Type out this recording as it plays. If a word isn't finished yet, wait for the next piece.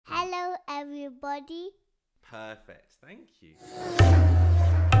everybody. Perfect. Thank you.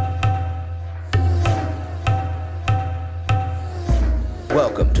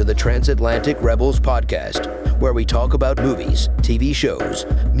 Welcome to the Transatlantic Rebels podcast, where we talk about movies, TV shows,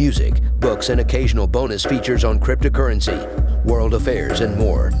 music, books, and occasional bonus features on cryptocurrency, world affairs, and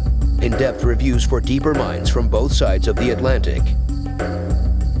more. In-depth reviews for deeper minds from both sides of the Atlantic.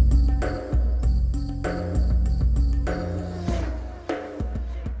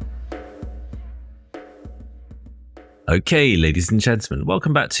 Okay, ladies and gentlemen,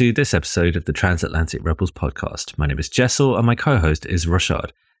 welcome back to this episode of the Transatlantic Rebels podcast. My name is Jesal and my co-host is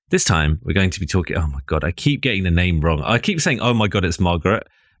Rochard. This time, we're going to be talking... Oh my God, I keep getting the name wrong. I keep saying, oh my God, it's Margaret,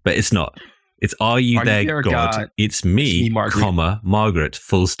 but it's not. It's Are You There, God? It's me, Margaret. Margaret,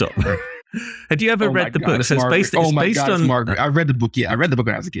 full stop. Had you ever read the book? So it's based on Margaret. I read the book, yeah. I read the book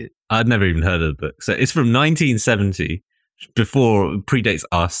when I was a kid. I'd never even heard of the book. So it's from 1970, predates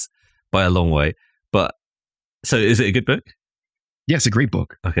us by a long way. But so is it a good book? Yeah, it's a great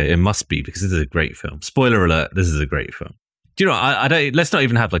book. Okay, it must be because this is a great film. Spoiler alert, this is a great film. Do you know, I don't, let's not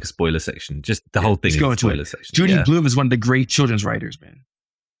even have like a spoiler section. Just the whole thing is a spoiler section. Judy Blume is one of the great children's writers, man.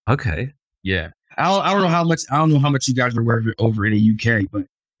 Okay. Yeah. I don't know how much you guys are aware of it over in the UK, but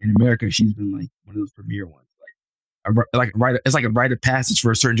in America, she's been like one of those premier ones. It's like a rite of passage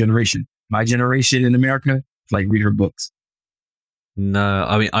for a certain generation. My generation in America, like read her books. No,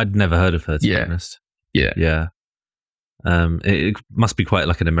 I mean, I'd never heard of her, to be honest. Yeah. It must be quite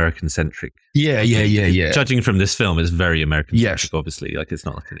like an American-centric. Yeah. Judging from this film, it's very American-centric, obviously. Like, it's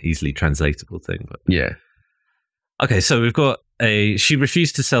not like an easily translatable thing. But yeah. Okay, so we've got she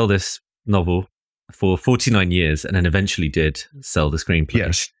refused to sell this novel for 49 years and then eventually did sell the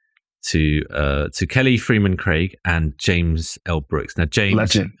screenplay to Kelly Fremon Craig and James L. Brooks. Now,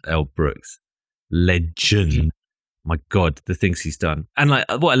 James L. Brooks, legend. My God, the things he's done. And like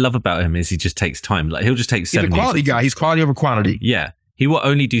what I love about him is he just takes time. Like he'll just take 7 years. He's a quality guy. He's quality over quantity. Yeah. He will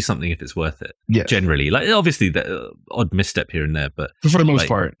only do something if it's worth it. Yeah. Generally. Like obviously the odd misstep here and there, but for the most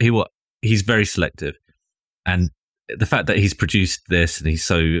part. He's very selective. And the fact that he's produced this and he's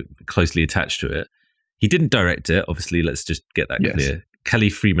so closely attached to it. He didn't direct it, obviously, let's just get that clear.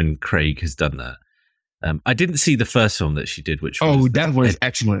 Kelly Fremon Craig has done that. I didn't see the first film that she did, which was... that was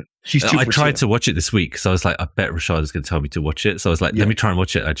excellent. I tried to watch it this week because I was like, I bet Rochard is going to tell me to watch it. So I was like, let me try and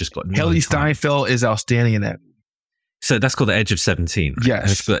watch it. I just got Haley Steinfeld is outstanding in that. So that's called The Edge of 17. Right?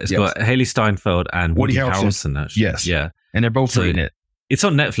 Yes. And it's got Haley Steinfeld and Woody Harrelson. Actually. Yes. Yeah. And they're both in it. It's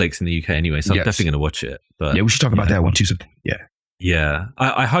on Netflix in the UK anyway, so I'm definitely going to watch it. But yeah, we should talk about that one too. Yeah. Yeah.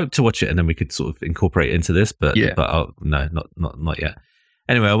 I hope to watch it and then we could sort of incorporate it into this, but no, not yet.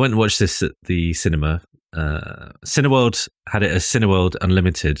 Anyway, I went and watched this at the cinema. Cineworld had it as Cineworld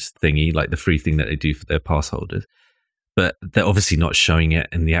Unlimited thingy, like the free thing that they do for their pass holders. But they're obviously not showing it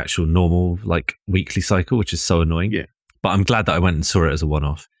in the actual normal like weekly cycle, which is so annoying. Yeah. But I'm glad that I went and saw it as a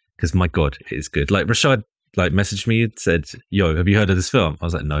one-off because my God, it is good. Like Rochard like messaged me and said, "Yo, have you heard of this film?" I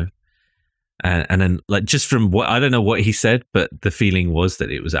was like, "No." And then like just from what I don't know what he said, but the feeling was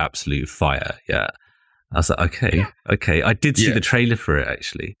that it was absolute fire. Yeah. I was like, okay. I did see the trailer for it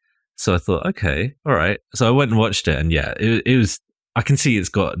actually. So I thought, okay, all right. So I went and watched it and it was, I can see it's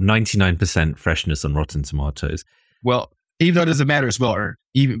got 99% freshness on Rotten Tomatoes. Well, even though it doesn't matter as well,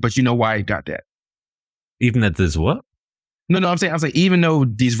 but you know why I got that? Even that there's what? No, I'm saying even though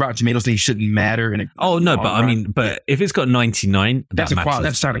these Rotten Tomatoes things shouldn't matter. But if it's got 99, that's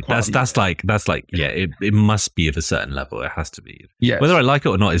that's like, it must be of a certain level. It has to be. Yeah. Whether I like it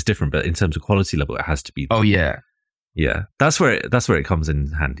or not is different, but in terms of quality level, it has to be. Oh yeah. Yeah. That's where it comes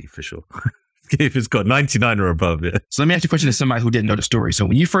in handy for sure. If it's got 99 or above, yeah. So let me ask you a question as somebody who didn't know the story. So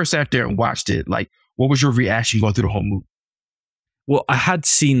when you first sat there and watched it, like, what was your reaction going through the whole movie? Well, I had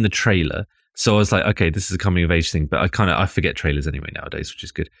seen the trailer. So I was like, okay, this is a coming of age thing, but I forget trailers anyway nowadays, which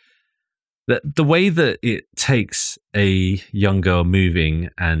is good. The way that it takes a young girl moving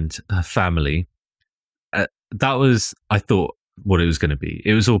and her family, that was, I thought, what it was going to be.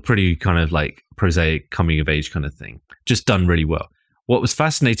 It was all pretty kind of like prosaic coming of age kind of thing, just done really well. What was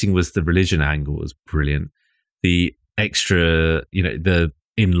fascinating was the religion angle was brilliant. The extra, the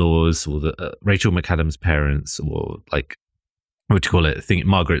in-laws or the Rachel McAdams' parents or like, what do you call it? I think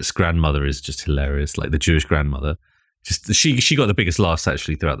Margaret's grandmother is just hilarious. Like the Jewish grandmother, just she got the biggest laughs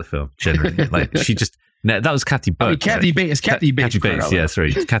actually throughout the film. Generally, like she just that was Kathy Burke. Kathy Bates. Kathy Bates. Yeah,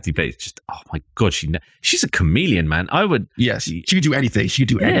 sorry, Kathy Bates. Just oh my God, she's a chameleon, man. I would. Yes, she could do anything. She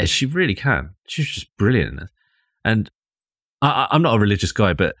could do anything. Yeah, she really can. She's just brilliant. And I'm not a religious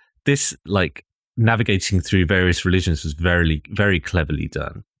guy, but this like navigating through various religions was very, very cleverly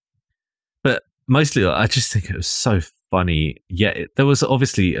done. But mostly, I just think it was so funny. Yeah, there was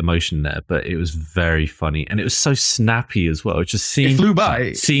obviously emotion there, but it was very funny, and it was so snappy as well. It just scene flew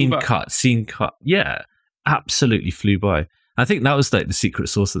by, scene cut. Yeah, absolutely flew by. I think that was like the secret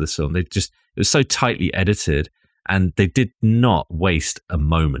sauce of this film. It was so tightly edited, and they did not waste a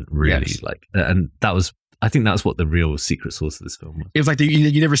moment, really. Yes. I think that's what the real secret sauce of this film was. It was like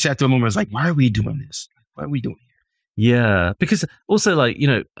you never sat through a moment. It was like, why are we doing this? Why are we doing it? Yeah, because also, like, you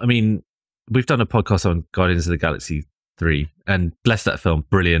know, I mean, we've done a podcast on Guardians of the Galaxy 3, and bless that film,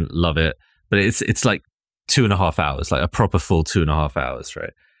 brilliant, love it. But it's like 2.5 hours, like a proper full 2.5 hours,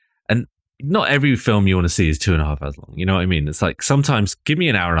 right? And not every film you want to see is 2.5 hours long. You know what I mean? It's like sometimes give me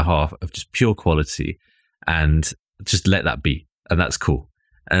an hour and a half of just pure quality, and just let that be, and that's cool.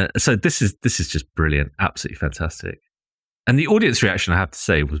 So this is just brilliant, absolutely fantastic. And the audience reaction, I have to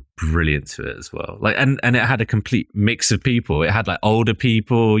say, was brilliant to it as well. Like, and it had a complete mix of people. It had like older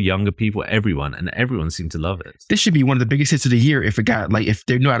people, younger people, everyone, and everyone seemed to love it. This should be one of the biggest hits of the year if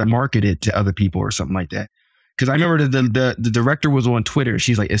they know how to market it to other people or something like that. Because I remember the director was on Twitter.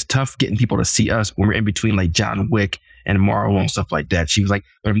 She's like, it's tough getting people to see us when we're in between like John Wick and Marvel and stuff like that. She was like,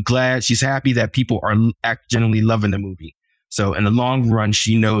 but I'm glad, she's happy that people are genuinely loving the movie. So in the long run,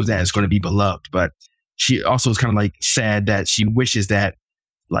 she knows that it's going to be beloved. But she also is kind of like sad that she wishes that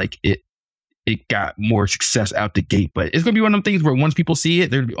like it got more success out the gate. But it's going to be one of them things where once people see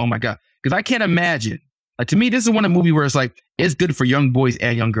it, they're going to be, oh my God. Because I can't imagine. Like, to me, this is one of the movies where it's like, it's good for young boys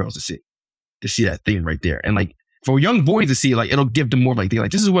and young girls to see that thing right there. And like, for young boys to see, like, it'll give them more like, they're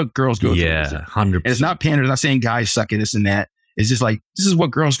like, this is what girls go through. Yeah, 100%. And it's not pandering. It's not saying guys suck at this and that. It's just like, this is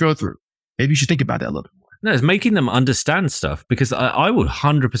what girls go through. Maybe you should think about that a little bit more. No, it's making them understand stuff, because I would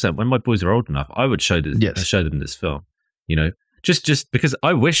 100%, when my boys are old enough, I would show them this film, you know, just because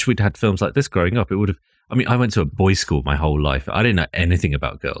I wish we'd had films like this growing up. It would have, I mean, I went to a boys' school my whole life. I didn't know anything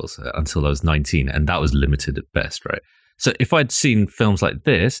about girls until I was 19, and that was limited at best, right? So if I'd seen films like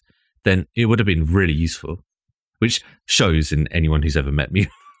this, then it would have been really useful, which shows in anyone who's ever met me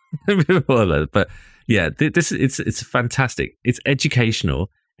before that. But yeah, it's fantastic. It's educational,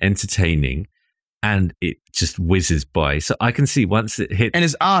 entertaining, and it just whizzes by. So I can see once it hits, and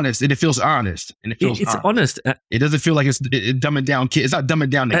it's honest, and it feels honest, and it's honest. It doesn't feel like it's dumbing down kids. It's not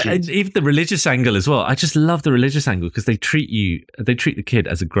dumbing down the kids. Even the religious angle as well. I just love the religious angle, because they treat the kid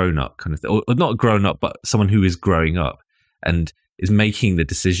as a grown up kind of thing, or not a grown up, but someone who is growing up and is making the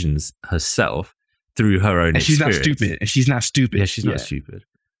decisions herself through her own experience. She's not stupid. Yeah, she's not stupid.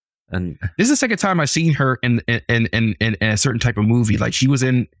 And this is the second time I've seen her in a certain type of movie. Like, she was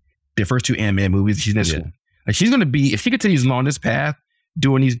in the first two Ant-Man movies. She's in this one. Like, she's going to be, if she continues along this path,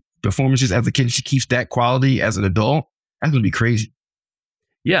 doing these performances as a kid, she keeps that quality as an adult, that's going to be crazy.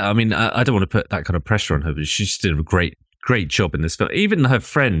 Yeah, I mean, I don't want to put that kind of pressure on her, but she just did a great job in this film. Even her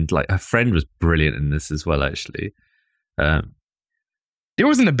friend was brilliant in this as well, actually. There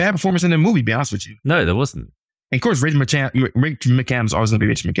wasn't a bad performance in the movie, to be honest with you. No, there wasn't. And of course, Rachel McAdams is always going to be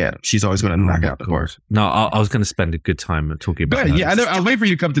Rachel McAdams. She's always going to knock out the course. No, I was going to spend a good time talking about her. Yeah, I was waiting for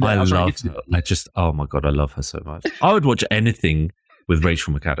you to come to that. I love her. Oh my God, I love her so much. I would watch anything with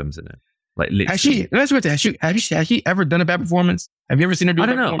Rachel McAdams in it. Like, literally. Has she ever done a bad performance? Have you ever seen her do a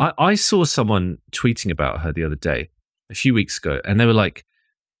bad performance? I don't know. I saw someone tweeting about her the other day, a few weeks ago, and they were like,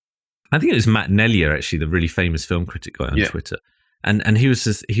 I think it was Matt Nellier, actually, the really famous film critic guy on Twitter. And he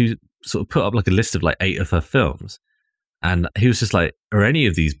sort of put up like a list of like 8 of her films, and he was just like, are any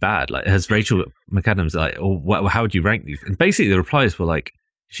of these bad? Like, has Rachel McAdams, like, or how would you rank these? And basically the replies were like,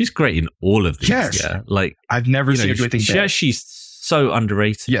 she's great in all of these. Yes. Yeah. Like, I've never seen her do anything bad. She's so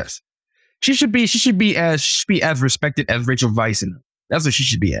underrated. Yes. She should be as respected as Rachel Weisz. That's what she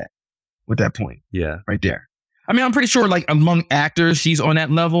should be at with that point. Yeah. Right there. I mean, I'm pretty sure like among actors, she's on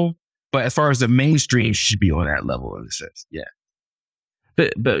that level, but as far as the mainstream, she should be on that level in a sense. Yeah.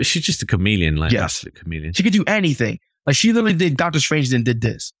 But she's just a chameleon, like absolute chameleon. She could do anything. Like, she literally did Doctor Strange and did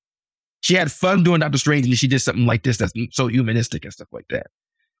this. She had fun doing Doctor Strange, and she did something like this that's so humanistic and stuff like that.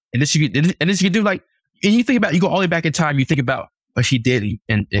 And then she could do like, and you think about, you go all the way back in time, you think about what she did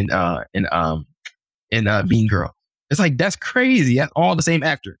in Mean Girl. It's like, that's crazy. That's all the same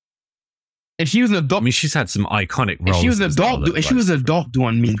actor. And she was an adult. I mean, she's had some iconic roles. And she was an adult. She was an adult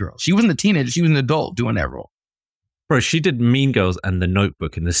doing Mean Girl. She wasn't a teenager. She was an adult doing that role. Bro, she did Mean Girls and The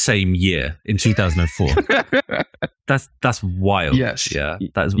Notebook in the same year, in 2004. That's wild. Yes. Yeah.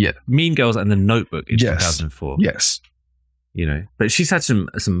 Mean Girls and The Notebook in 2004. Yes. You know, but she's had some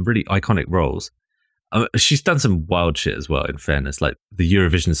really iconic roles. She's done some wild shit as well, in fairness, like the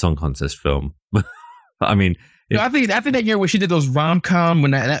Eurovision Song Contest film. I mean, I think that year when she did those rom-com,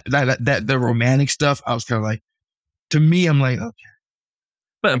 when that the romantic stuff, I was kind of like, to me, I'm like, okay.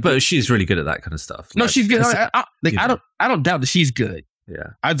 But she's really good at that kind of stuff. No, like, she's good. I I don't doubt that she's good.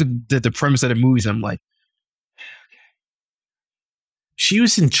 Yeah. I think that the premise of the movies, I'm like, she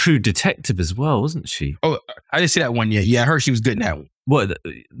was in True Detective as well, wasn't she? oh, I didn't see that one yet. Yeah, I heard she was good in that one. What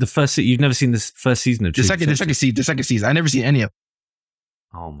the first? You've never seen this first season of True Detective? The second season. I never seen any of them.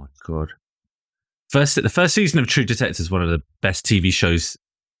 Oh my god! The first season of True Detective is one of the best TV shows.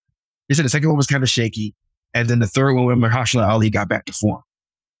 They said the second one was kind of shaky, and then the third one when Mahershala Ali got back to form.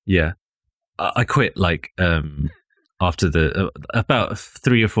 Yeah, I quit like after the about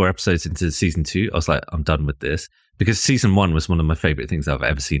 3 or 4 episodes into season 2. I was like, I'm done with this because season 1 was one of my favorite things I've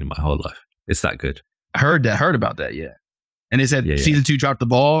ever seen in my whole life. It's that good. I heard about that. Yeah, and they said season 2 dropped the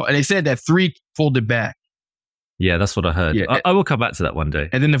ball, and they said that 3 folded back. Yeah, that's what I heard. Yeah. I will come back to that one day.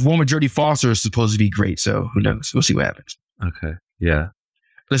 And then the one with Jodie Foster is supposed to be great, so who knows? We'll see what happens. Okay, yeah.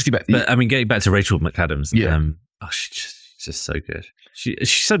 Let's get back. But I mean, getting back to Rachel McAdams. Yeah. She's just so good.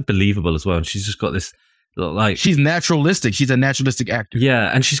 She's so believable as well, and she's just got this like she's naturalistic. She's a naturalistic actor.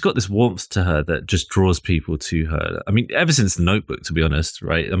 Yeah, and she's got this warmth to her that just draws people to her. I mean, ever since The Notebook, to be honest,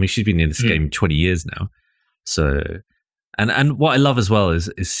 right? I mean, she's been in this game 20 years now. So, and what I love as well is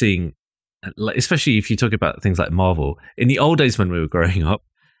seeing, like, especially if you talk about things like Marvel. In the old days when we were growing up,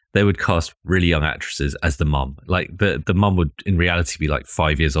 they would cast really young actresses as the mum. Like the mum would in reality be like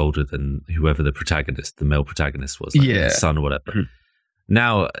 5 years older than whoever the male protagonist was, like the son or whatever. Mm-hmm.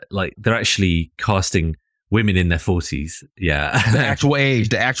 Now, like they're actually casting women in their 40s. Yeah. The actual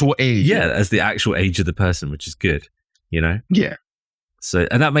age. Yeah, as the actual age of the person, which is good, you know? Yeah. So,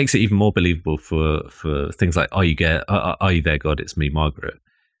 and that makes it even more believable for things like, Are You There, God? It's Me, Margaret.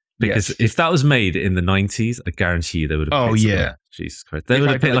 Because if that was made in the 90s, I guarantee you they would have picked someone. Jesus Christ. They would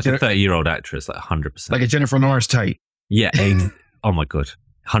have picked like a 30-year-old actress, like 100%. Like a Jennifer Lawrence type. Yeah. Oh my God.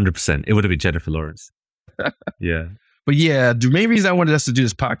 100%. It would have been Jennifer Lawrence. Yeah. But yeah, the main reason I wanted us to do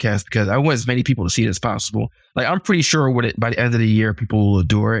this podcast because I want as many people to see it as possible. Like I'm pretty sure by the end of the year, people will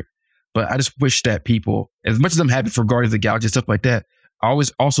adore it. But I just wish that people, as much as I'm happy for Guardians of the Galaxy and stuff like that, I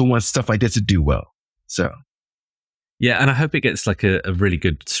always also want stuff like this to do well. So. Yeah, and I hope it gets like a really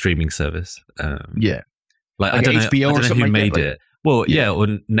good streaming service. Yeah. Like I don't HBO know who made it. Well, yeah, or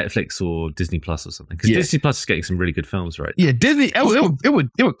Netflix or Disney Plus or something. Because Disney Plus is getting some really good films, right? Yeah, Disney. It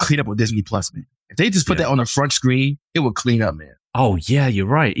would clean up with Disney Plus, man. If they just put that on the front screen, it would clean up, man. Oh yeah, you're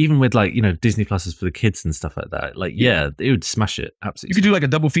right. Even with like Disney Plus is for the kids and stuff like that. Like it would smash it. Absolutely. You could do like a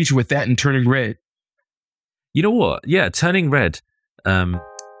double feature with that and Turning Red. You know what? Yeah, Turning Red.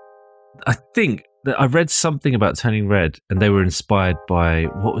 I think that I read something about Turning Red, and they were inspired by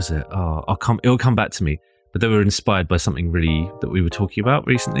what was it? Oh, it'll come back to me. But they were inspired by something really that we were talking about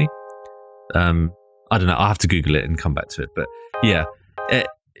recently. I don't know. I'll have to Google it and come back to it. But yeah,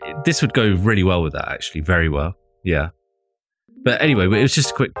 this would go really well with that, actually. Very well. Yeah. But anyway, it was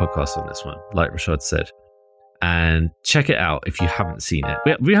just a quick podcast on this one, like Rochard said. And check it out if you haven't seen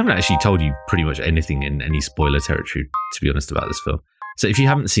it. We haven't actually told you pretty much anything in any spoiler territory, to be honest, about this film. So if you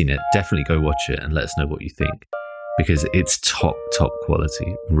haven't seen it, definitely go watch it and let us know what you think. Because it's top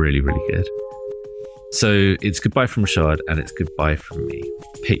quality. Really, really good. So it's goodbye from Rochard and it's goodbye from me.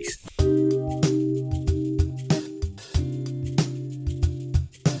 Peace.